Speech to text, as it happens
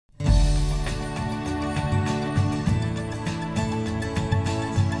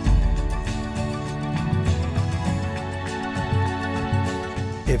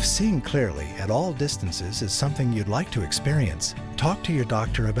If seeing clearly at all distances is something you'd like to experience, talk to your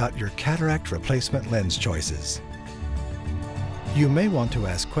doctor about your cataract replacement lens choices. You may want to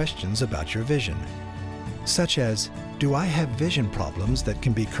ask questions about your vision, such as, do I have vision problems that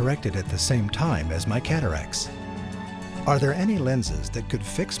can be corrected at the same time as my cataracts? Are there any lenses that could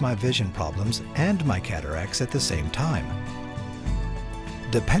fix my vision problems and my cataracts at the same time?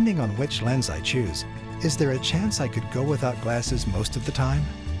 Depending on which lens I choose, is there a chance I could go without glasses most of the time?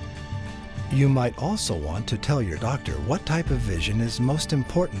 You might also want to tell your doctor what type of vision is most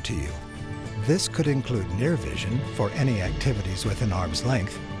important to you. This could include near vision for any activities within arm's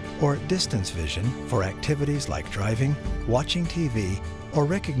length, or distance vision for activities like driving, watching TV, or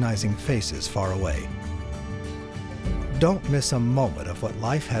recognizing faces far away. Don't miss a moment of what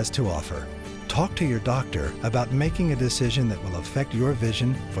life has to offer. Talk to your doctor about making a decision that will affect your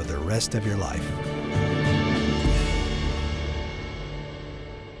vision for the rest of your life.